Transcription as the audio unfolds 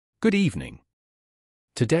Good evening.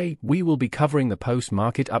 Today, we will be covering the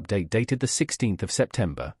post-market update dated the 16th of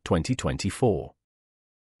September, 2024.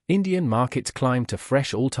 Indian markets climbed to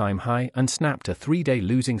fresh all-time high and snapped a three-day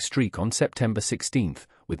losing streak on September 16th,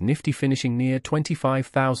 with Nifty finishing near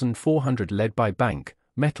 25,400 led by bank,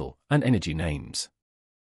 metal, and energy names.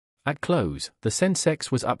 At close, the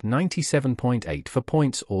Sensex was up 97.84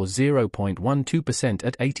 points or 0.12%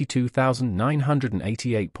 at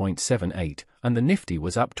 82,988.78, and the Nifty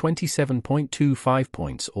was up 27.25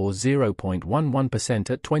 points or 0.11%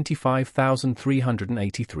 at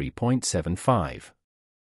 25,383.75.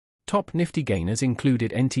 Top Nifty gainers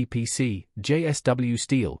included NTPC, JSW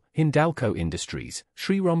Steel, Hindalco Industries,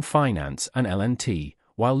 Shriram Finance and L&T,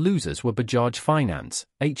 while losers were Bajaj Finance,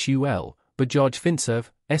 HUL, Bajaj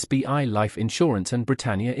Finserv, SBI Life Insurance and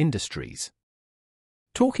Britannia Industries.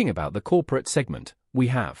 Talking about the corporate segment, we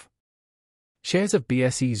have shares of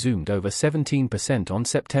BSE zoomed over 17% on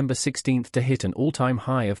September 16th to hit an all-time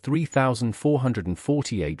high of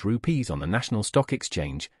 3,448 rupees on the National Stock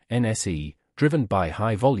Exchange, NSE, driven by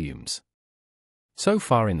high volumes. So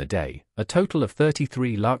far in the day, a total of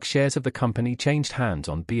 33 lakh shares of the company changed hands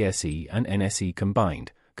on BSE and NSE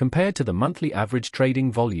combined, compared to the monthly average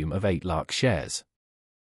trading volume of 8 lakh shares.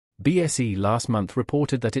 BSE last month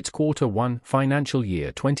reported that its Q1 financial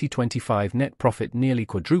year 2025 net profit nearly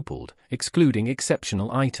quadrupled, excluding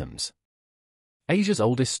exceptional items. Asia's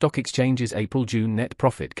oldest stock exchange's April-June net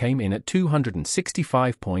profit came in at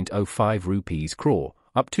 265.05 rupees crore,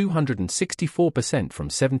 up 264% from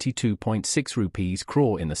 72.6 rupees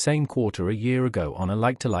crore in the same quarter a year ago on a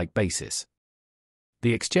like-to-like basis.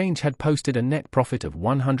 The exchange had posted a net profit of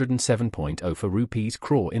 107.04 rupees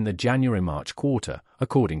crore in the January-March quarter,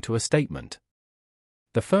 according to a statement.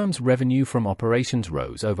 The firm's revenue from operations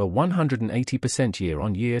rose over 180%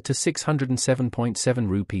 year-on-year to 607.7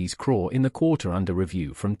 rupees crore in the quarter under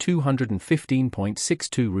review from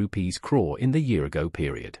 215.62 rupees crore in the year-ago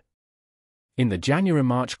period. In the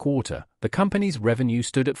January-March quarter, the company's revenue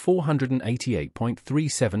stood at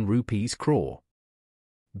 488.37 rupees crore.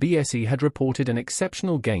 BSE had reported an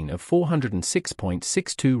exceptional gain of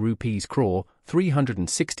 406.62 rupees crore,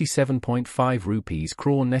 367.5 rupees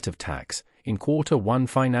crore net of tax, in Q1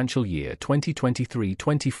 financial year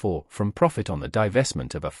 2023-24 from profit on the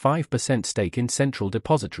divestment of a 5% stake in Central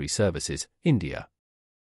Depository Services, India.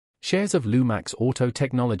 Shares of Lumax Auto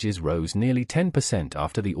Technologies rose nearly 10%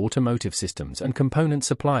 after the automotive systems and component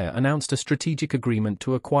supplier announced a strategic agreement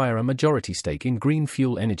to acquire a majority stake in Green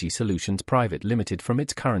Fuel Energy Solutions Private Limited from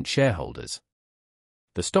its current shareholders.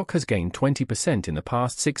 The stock has gained 20% in the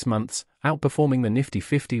past 6 months, outperforming the Nifty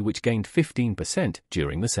 50 which gained 15%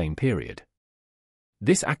 during the same period.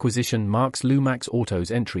 This acquisition marks Lumax Auto's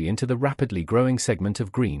entry into the rapidly growing segment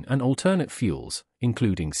of green and alternate fuels,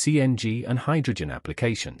 including CNG and hydrogen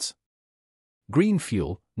applications. Green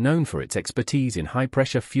Fuel, known for its expertise in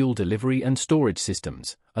high-pressure fuel delivery and storage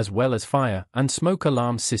systems, as well as fire and smoke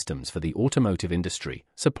alarm systems for the automotive industry,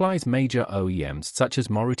 supplies major OEMs such as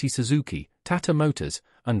Maruti Suzuki, Tata Motors,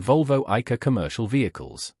 and Volvo Eicher commercial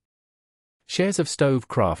vehicles. Shares of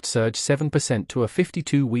KRAFT surged 7% to a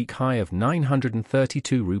 52-week high of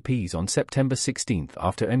 932 rupees on September 16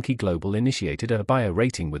 after Emkay Global initiated a buyer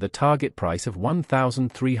rating with a target price of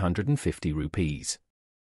 1,350 rupees.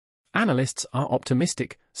 Analysts are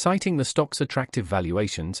optimistic, citing the stock's attractive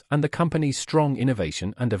valuations and the company's strong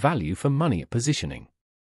innovation and a value-for-money positioning.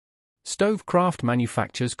 KRAFT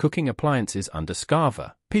manufactures cooking appliances under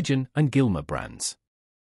Scarva, Pigeon, and Gilmer brands.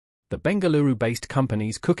 The Bengaluru-based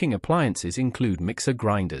company's cooking appliances include mixer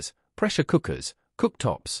grinders, pressure cookers,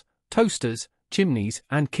 cooktops, toasters, chimneys,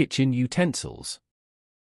 and kitchen utensils.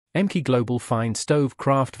 Emkay Global finds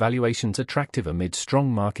KRAFT valuations attractive amid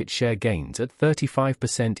strong market share gains at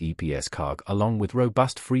 35% EPS CAGR along with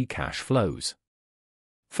robust free cash flows.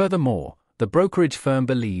 Furthermore, the brokerage firm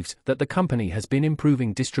believes that the company has been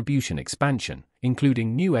improving distribution expansion,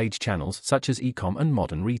 including new age channels such as e-com and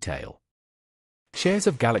modern retail. Shares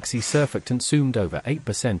of Galaxy Surfactants zoomed over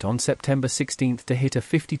 8% on September 16 to hit a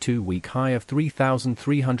 52-week high of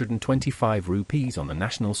 3,325 rupees on the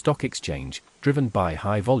National Stock Exchange, driven by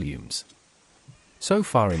high volumes. So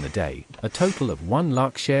far in the day, a total of 1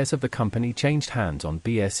 lakh shares of the company changed hands on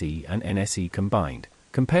BSE and NSE combined,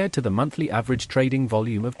 compared to the monthly average trading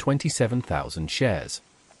volume of 27,000 shares.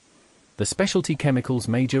 The specialty chemicals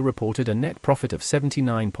major reported a net profit of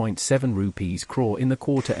 79.7 rupees crore in the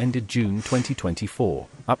quarter ended June 2024,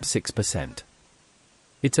 up 6%.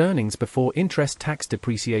 Its earnings before interest, tax,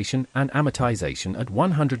 depreciation and amortization at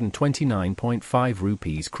 129.5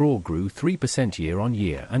 rupees crore grew 3%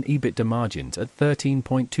 year-on-year and EBITDA margins at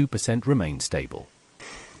 13.2% remained stable.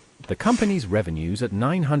 The company's revenues at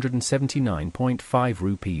 979.5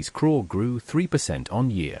 rupees crore grew 3%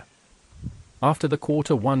 on year. After the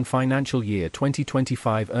Q1 financial year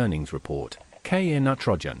 2025 earnings report, K.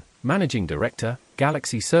 Natarajan, Managing Director,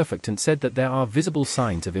 Galaxy Surfactants, said that there are visible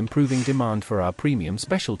signs of improving demand for our premium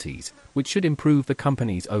specialties, which should improve the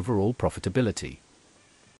company's overall profitability.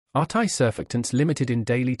 Asain Surfactants Limited in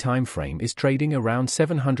daily time frame is trading around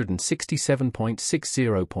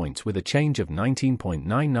 767.60 points with a change of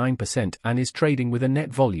 19.99% and is trading with a net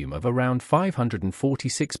volume of around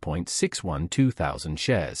 546.612 thousand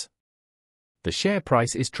shares. The share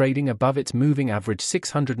price is trading above its moving average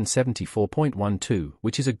 674.12,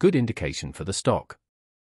 which is a good indication for the stock.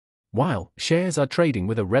 While shares are trading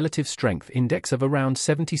with a relative strength index of around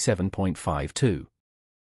 77.52.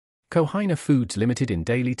 Kohina Foods Limited in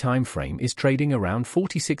daily time frame is trading around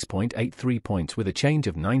 46.83 points with a change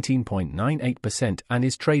of 19.98% and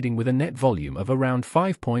is trading with a net volume of around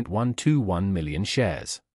 5.121 million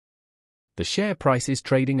shares. The share price is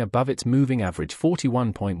trading above its moving average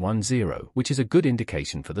 41.10, which is a good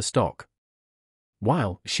indication for the stock.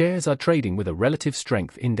 While shares are trading with a relative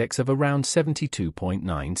strength index of around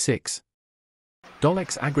 72.96.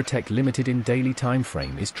 Dolex Agritech Limited in daily time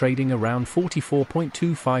frame is trading around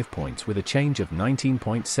 44.25 points with a change of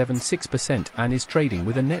 19.76% and is trading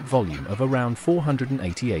with a net volume of around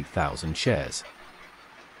 488,000 shares.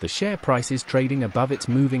 The share price is trading above its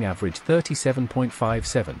moving average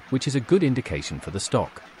 37.57, which is a good indication for the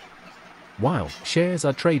stock. While shares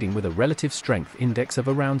are trading with a relative strength index of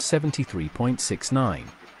around 73.69.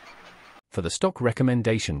 For the stock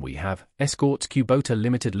recommendation we have, Escorts Kubota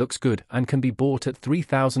Limited looks good and can be bought at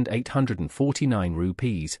 3,849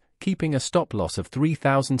 rupees, keeping a stop loss of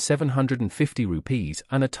 3,750 rupees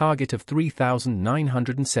and a target of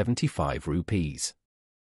 3,975 rupees.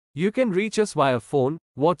 You can reach us via phone,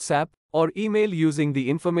 WhatsApp, or email using the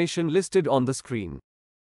information listed on the screen.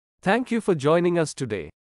 Thank you for joining us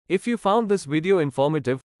today. If you found this video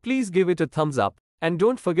informative, please give it a thumbs up, and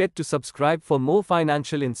don't forget to subscribe for more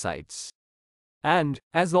financial insights. And,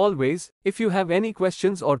 as always, if you have any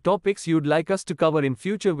questions or topics you'd like us to cover in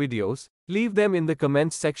future videos, leave them in the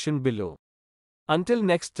comments section below. Until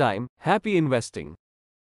next time, happy investing.